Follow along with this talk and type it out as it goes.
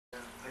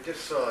I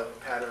just saw a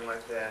pattern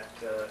like that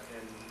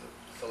in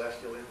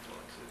celestial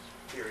influences,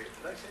 theory.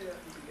 Did I say that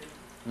in the beginning?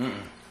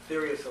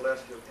 Theory of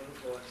celestial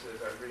influences.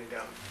 I was reading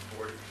down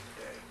the 40s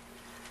today.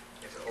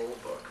 It's an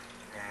old book,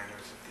 and it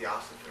was a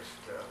theosophist.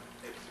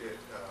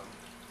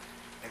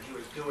 And he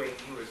was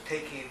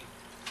taking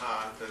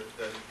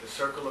the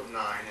circle of 9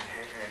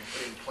 and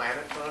putting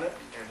planets on it,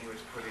 and he was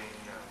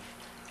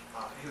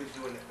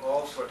doing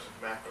all sorts of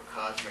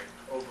macrocosmic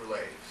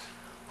overlays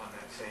on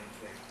that same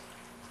thing.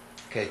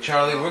 Okay,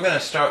 Charlie, we're going to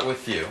start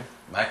with you.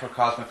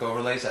 Macrocosmic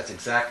overlays, that's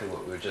exactly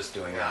what we were just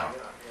doing now.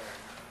 Yeah.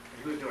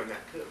 He was doing that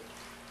too.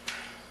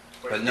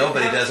 But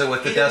nobody does it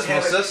with the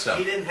decimal system.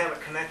 He didn't have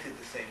it connected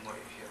the same way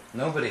as you.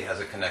 Nobody has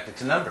it connected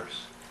to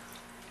numbers.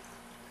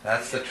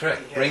 That's the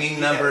trick.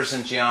 Bringing numbers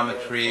and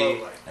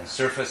geometry and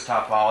surface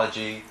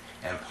topology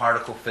and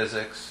particle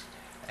physics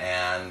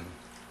and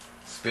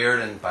spirit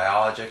and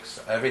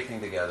biologics,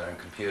 everything together in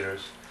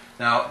computers.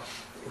 Now,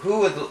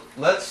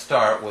 let's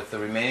start with the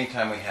remaining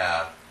time we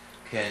have.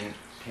 Can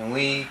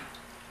we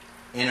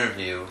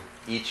interview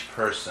each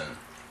person?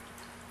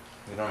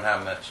 We don't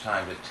have much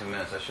time to 2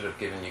 minutes. I should have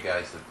given you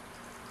guys a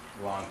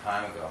long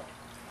time ago.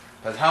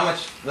 But how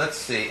much, let's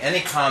see,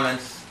 any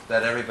comments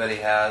that everybody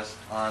has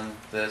on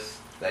this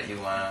that you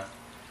want to,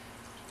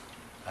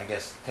 I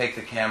guess, take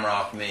the camera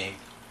off me,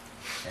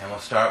 and we'll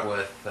start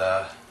with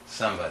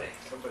somebody.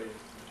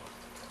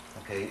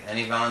 Okay,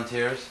 any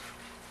volunteers?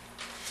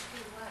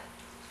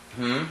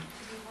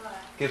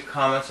 Give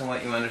comments on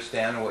what you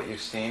understand or what you've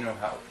seen, or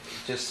how,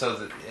 just so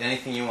that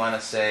anything you want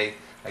to say,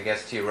 I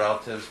guess, to your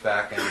relatives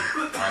back on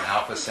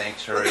Alpha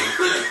Sanctuary,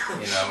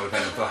 we're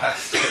going to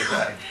blast it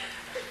back.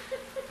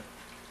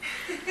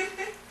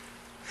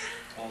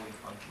 What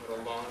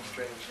a long,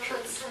 strange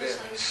trip it's been.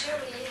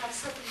 Surely you have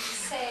something to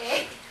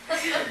say.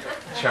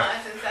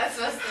 That's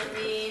supposed to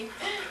mean.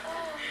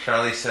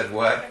 Charlie said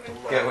what?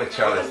 Get with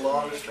Charlie. What a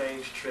long,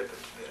 strange trip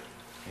it's been.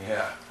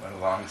 Yeah, what a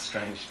long,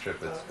 strange trip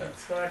it's been.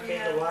 It's going to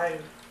take a while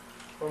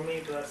for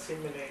me to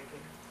assimilate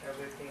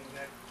everything,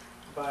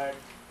 but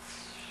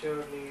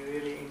surely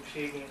really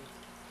intriguing.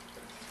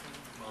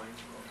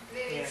 Mind-blowing.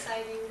 Very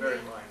exciting. Very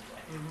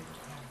mind-blowing.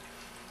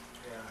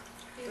 Yeah.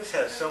 This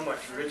has so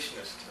much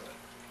richness to it.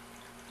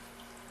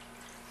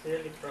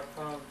 Really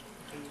profound.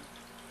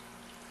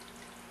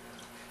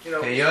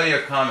 Okay,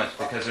 your comments,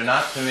 because they're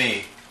not to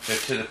me, they're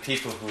to the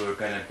people who are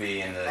going to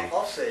be in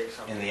I'll say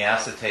something in the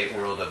acetate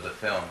world of the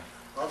film.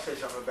 I'll say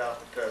something about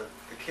the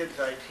kids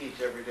I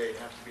teach every day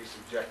have to be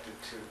subjected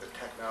to the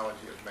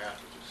technology of math,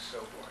 which is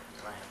so boring,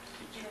 and I have to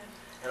teach it.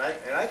 And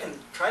I can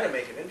try to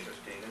make it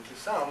interesting, and to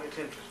some it's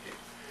interesting.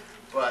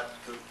 But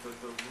the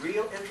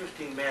real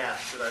interesting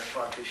math that I've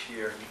taught this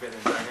year has been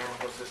in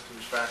dynamical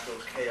systems,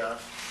 fractals,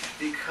 chaos,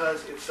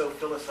 because it's so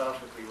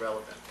philosophically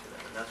relevant to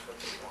them, and that's what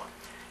they want.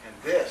 And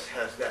this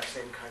has that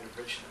same kind of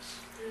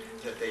richness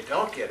that they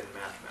don't get in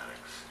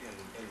mathematics in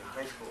the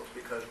high schools,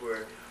 because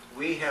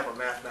we have a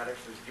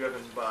mathematics that's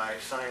driven by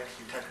science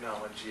and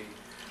technology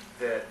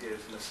that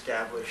is an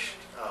established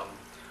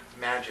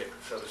magic,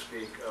 so to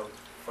speak,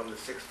 from the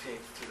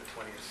 16th to the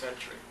 20th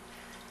century.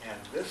 And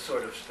this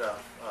sort of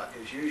stuff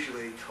is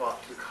usually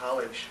taught to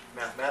college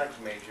mathematics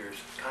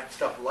majors.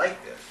 Stuff like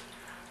this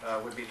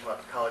would be taught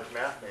to college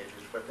math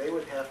majors, but they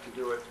would have to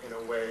do it in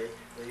a way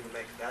that even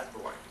makes that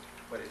boring.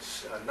 But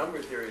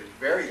number theory is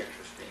very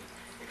interesting,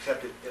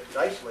 except it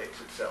isolates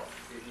itself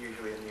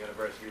usually in the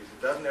universities.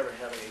 It doesn't ever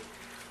have any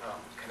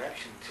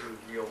connection to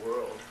real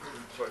world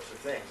sorts of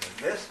things. And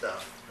this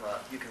stuff,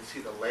 you can see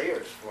the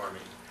layers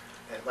forming,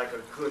 and like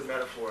a good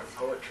metaphor in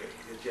poetry.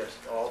 It's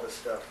just all the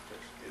stuff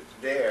is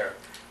there,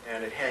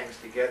 and it hangs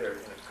together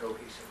in a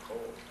cohesive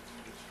whole.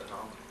 It's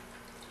phenomenal.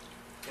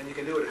 And you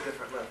can do it at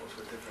different levels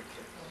with different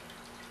kids.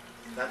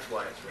 That's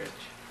why it's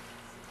rich.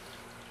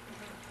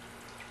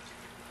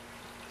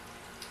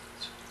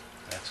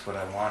 That's what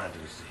I wanted,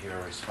 is to hear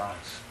a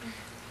response.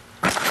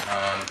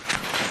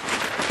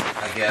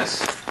 I guess,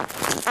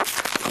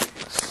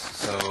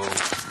 so,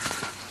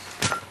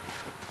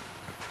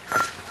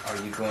 are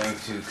you going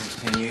to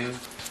continue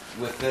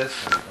with this?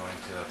 Are you going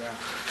to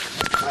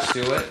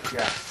pursue it?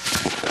 Yeah.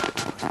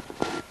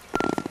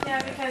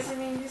 Yeah, because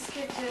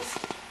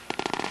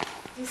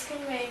this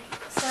can make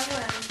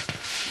someone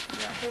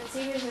that's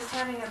even just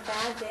having a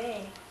bad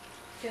day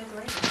feel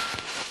great.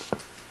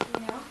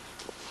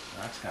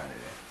 That's kind of it.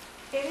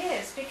 It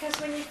is, because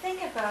when you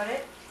think about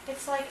it,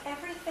 it's like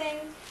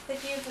everything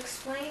that you've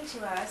explained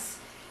to us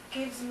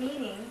gives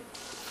meaning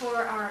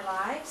for our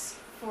lives,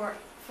 for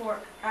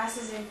us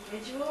as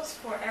individuals,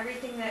 for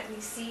everything that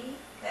we see,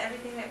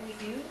 everything that we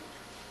do.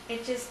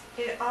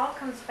 It all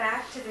comes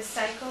back to the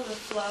cycle, the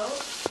flow,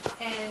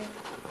 and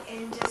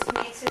just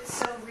makes it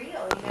so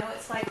real.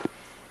 It's like,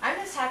 I'm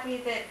just happy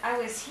that I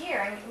was here.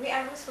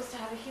 I was supposed to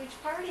have a huge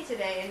party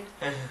today,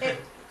 and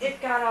it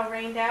got all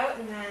rained out,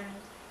 and then.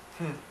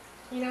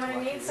 You know what I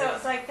mean? So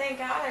it's like, thank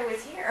God I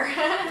was here.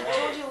 I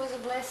told you it was a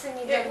blessing.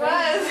 It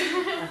was.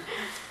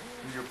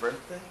 Your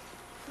birthday?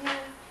 Yeah.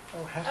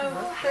 Oh, happy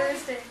birthday.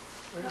 Thursday.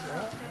 Happy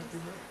birthday.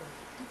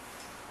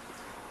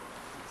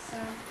 So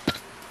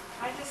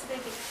I just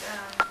think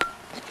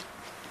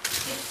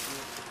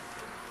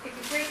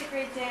break it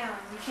right down.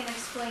 You can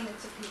explain it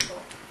to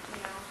people. You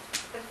know,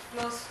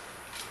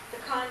 the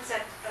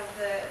concept of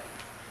the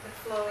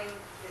flowing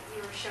that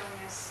you were showing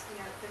us. You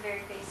know, at the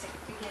very basic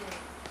beginning.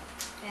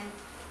 And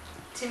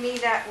to me,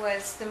 that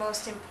was the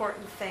most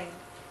important thing,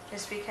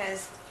 just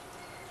because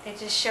it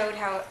just showed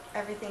how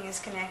everything is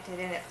connected,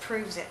 and it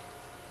proves it.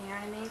 You know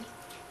what I mean?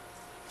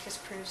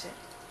 Just proves it.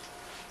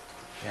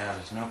 Yeah,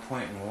 there's no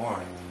point in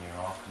warring when you're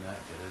all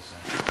connected, is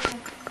there?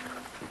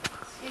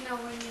 You know,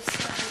 when you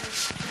said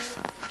this,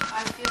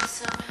 I feel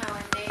somehow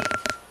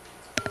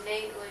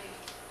innately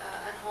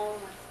at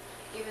home with,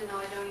 even though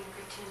I don't even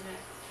pretend to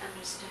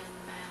understand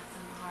the math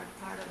and the hard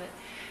part of it,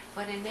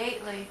 but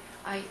innately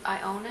I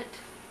own it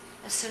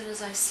as soon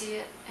as I see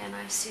it, and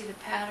I see the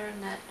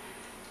pattern that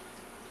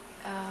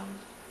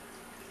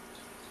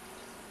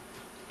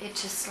it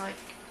just like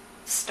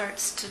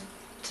starts to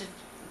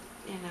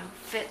you know,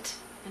 fit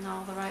in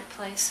all the right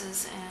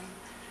places,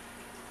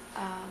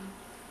 and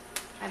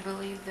I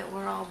believe that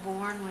we're all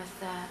born with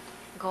that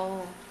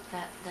goal,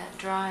 that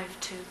drive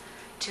to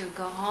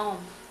go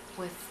home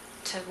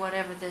to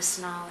whatever this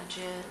knowledge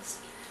is,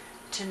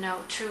 to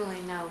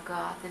truly know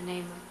God, the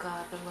name of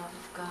God, the love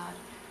of God,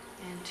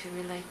 and to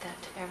relate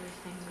that to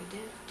everything we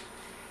do,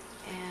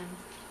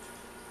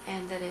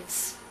 and that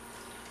it's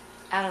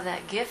out of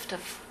that gift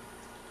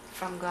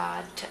from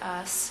God to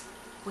us,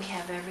 we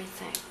have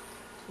everything.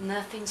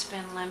 Nothing's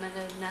been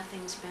limited,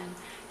 nothing's been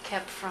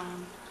kept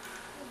from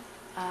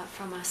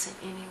us in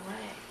any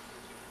way.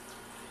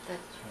 That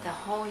the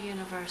whole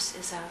universe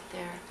is out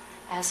there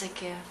as a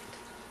gift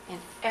in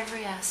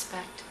every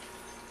aspect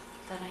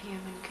that a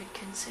human could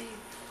conceive.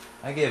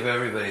 I give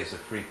everybody as a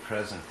free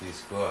present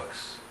these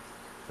books.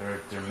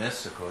 They're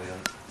mystical.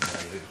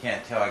 You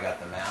can't tell I got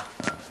the math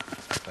from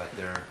it, but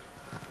they're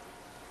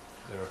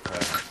a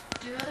present.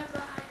 Do other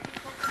Baha'i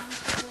people come to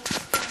this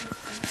kind of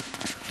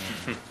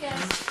thinking?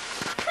 Yes.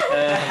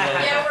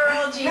 Yeah, we're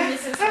all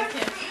geniuses with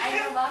him. I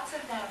know lots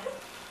of them.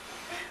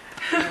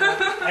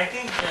 I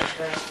think that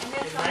the I'm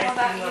going to tell nice them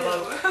thing all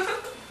about about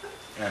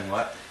you. And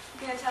what? I'm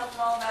going to tell them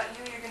all about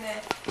you. You're going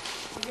to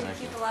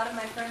keep a lot of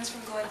my friends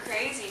from going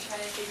crazy trying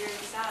to figure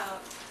this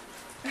out.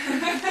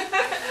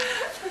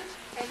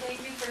 And thank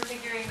you for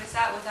figuring this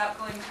out without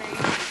going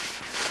crazy.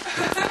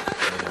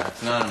 Yeah,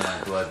 it's not in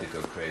my blood to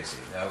go crazy.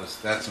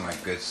 That's my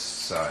good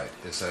side.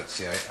 Is that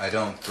I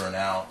don't burn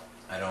out.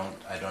 I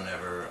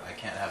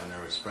can't have a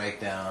nervous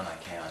breakdown. I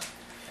can't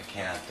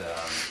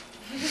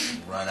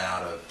run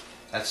out of.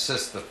 That's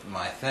just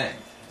my thing.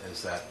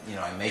 Is that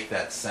I make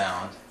that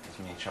sound, as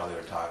me and Charlie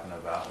were talking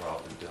about. We're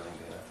all been doing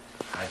together.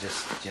 I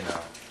just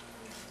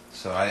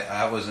So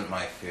that wasn't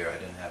my fear. I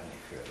didn't have any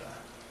fear of that.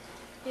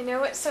 You know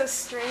what's so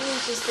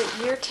strange is that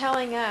you're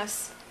telling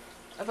us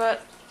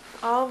about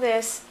all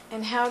this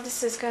and how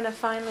this is going to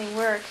finally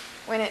work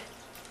when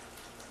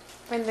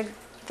the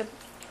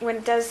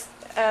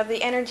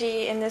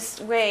energy in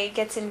this way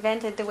gets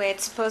invented the way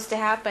it's supposed to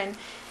happen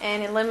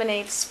and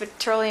eliminates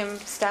petroleum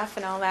stuff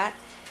and all that.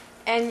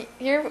 And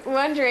you're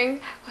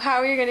wondering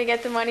how you're going to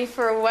get the money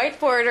for a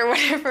whiteboard or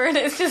whatever. And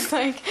it's just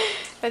like,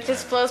 that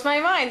just blows my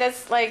mind.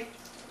 That's like,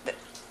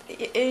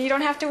 you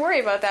don't have to worry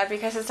about that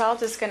because it's all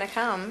just going to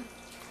come.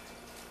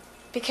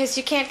 Because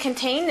you can't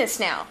contain this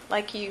now,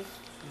 like you've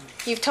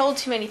told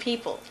too many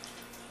people.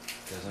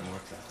 It doesn't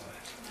work that way.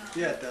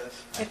 Yeah, it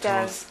does. It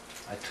does.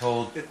 I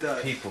told It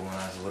does. people when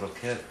I was a little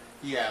kid.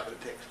 Yeah, but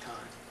it takes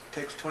time. It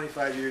takes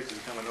 25 years to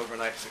become an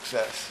overnight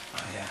success.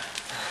 Oh, yeah.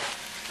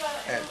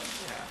 And,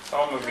 It's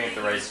all moving at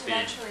the right speed.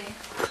 Eventually,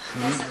 it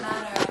doesn't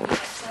matter. I mean, it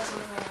says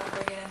over and over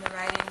again in the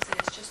writings that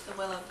it's just the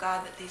will of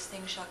God that these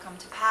things shall come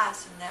to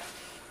pass, and that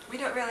we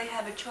don't really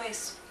have a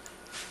choice.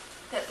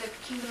 That the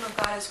kingdom of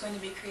God is going to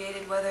be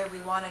created whether we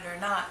want it or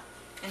not,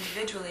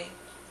 individually.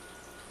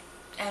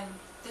 And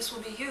this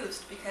will be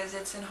used because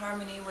it's in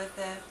harmony with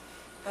the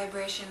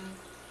vibration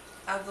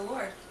of the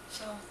Lord.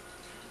 So,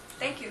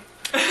 thank you.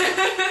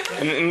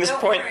 In this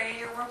Don't point, worry,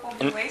 your work won't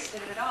be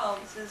wasted at all.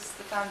 This is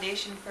the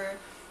foundation for,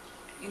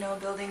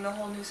 building the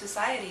whole new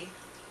society.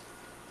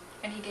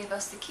 And He gave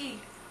us the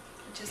key,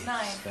 which is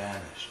 9. It's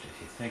vanished. If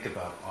you think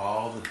about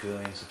all the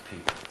billions of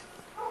people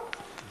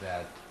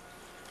that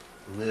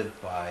live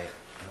by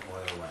an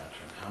oil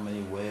lantern, how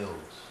many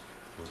whales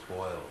were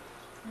boiled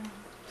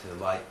to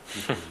light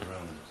people's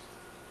rooms,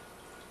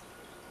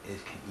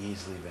 it can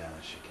easily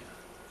vanish again.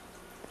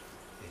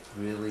 It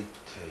really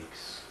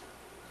takes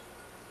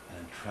an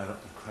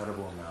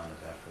incredible amount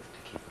of effort to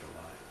keep it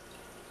alive.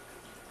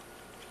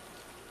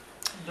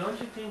 Don't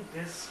you think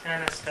this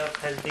kind of stuff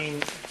has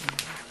been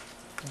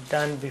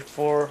done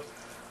before,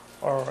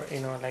 or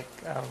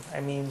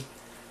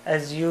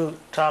as you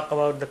talk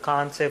about the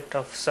concept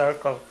of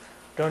circle,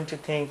 don't you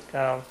think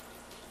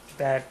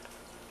that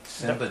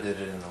Simba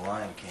did it in The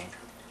Lion King.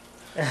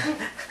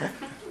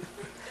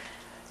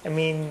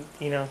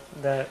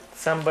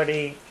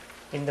 somebody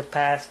in the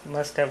past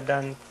must have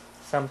done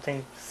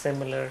something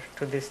similar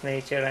to this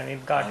nature, and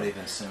it got Not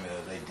even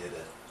similar, they did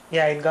it.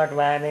 Yeah, it got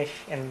vanished,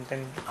 and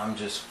then I'm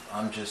just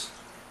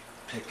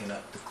picking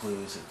up the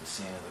clues at the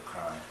scene of the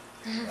crime.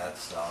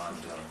 That's all I'm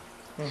doing.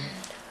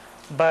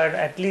 But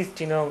at least,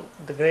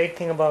 the great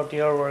thing about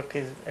your work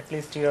is at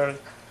least you're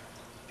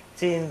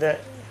seeing the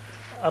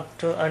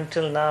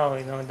until now,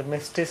 the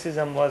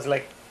mysticism was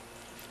like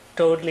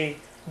totally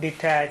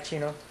detached,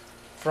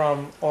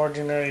 from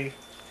ordinary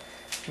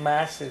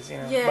masses,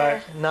 Yeah.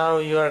 But now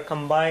you are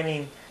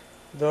combining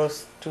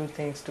those two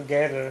things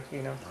together,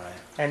 Right.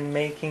 and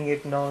making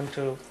it known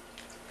to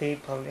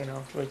people,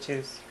 which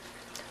is,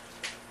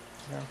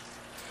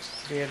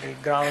 really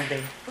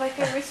grounding. Like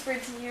I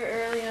whispered to you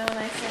early on,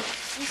 I said,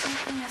 He's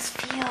making us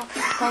feel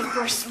like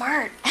we're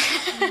smart.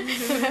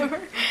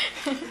 Remember?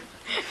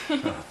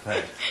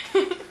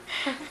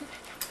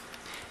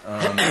 Oh,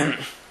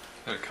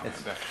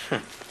 thanks.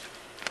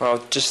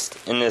 Well, just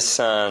in this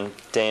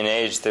day and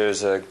age,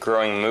 there's a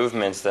growing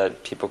movement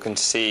that people can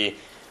see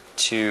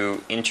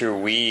to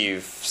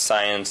interweave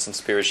science and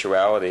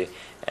spirituality,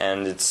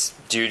 and it's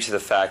due to the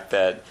fact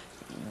that,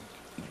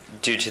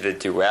 due to the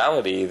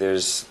duality,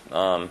 there's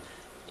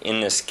in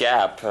this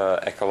gap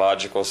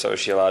ecological,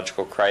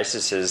 sociological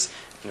crises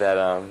that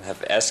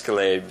have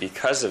escalated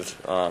because of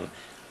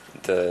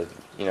the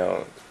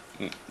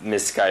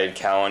misguided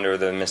calendar,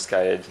 the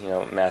misguided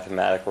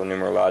mathematical,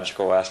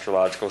 numerological,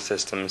 astrological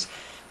systems.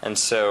 And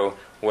so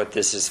what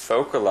this is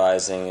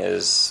focalizing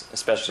is,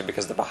 especially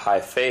because the Baha'i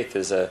faith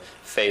is a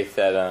faith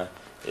that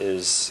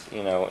is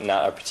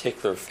not a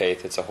particular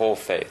faith, it's a whole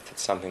faith.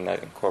 It's something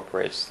that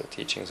incorporates the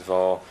teachings of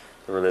all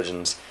the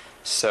religions.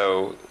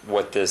 So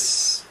what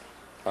this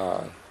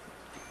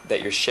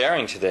that you're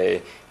sharing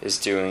today is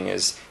doing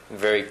is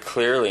very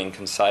clearly and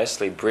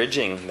concisely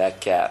bridging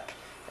that gap.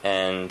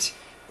 And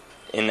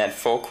in that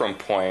fulcrum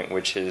point,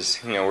 which is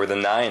where the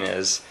 9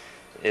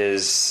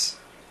 is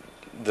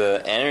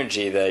the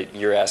energy that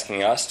you're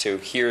asking us to.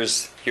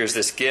 Here's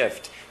this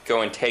gift.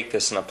 Go and take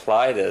this and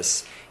apply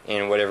this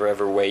in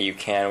whatever way you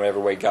can, whatever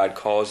way God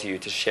calls you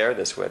to share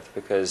this with,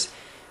 because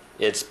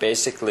it's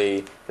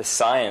basically the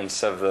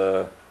science of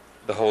the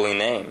holy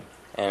name,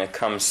 and it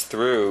comes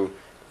through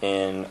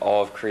in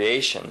all of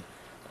creation.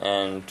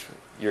 And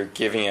you're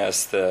giving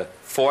us the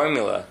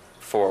formula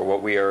for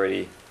what we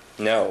already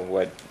know,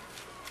 what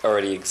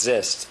already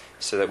exists,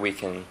 so that we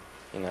can,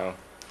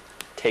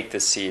 take the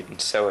seed and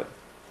sow it.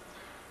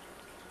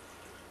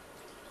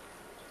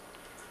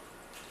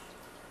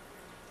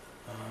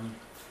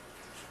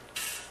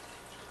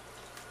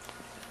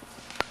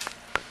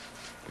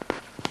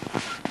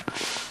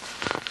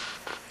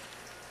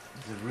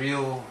 The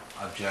real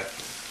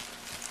objective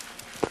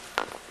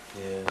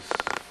is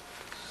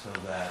so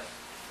that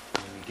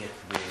when you get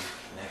to the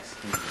next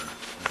season,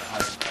 in the high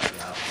side,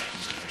 the outcome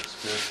of the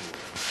spiritual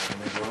world, the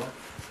heavenly world,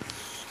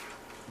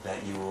 that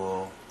you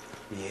will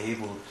be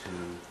able to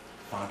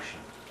function.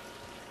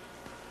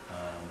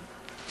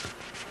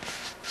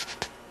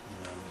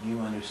 You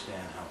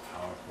understand how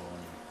powerful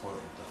and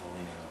important the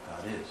holy name of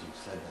God is.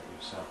 You've said that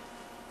yourself.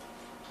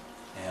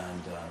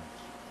 And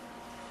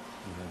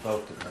you've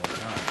invoked it many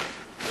times.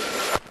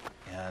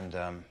 And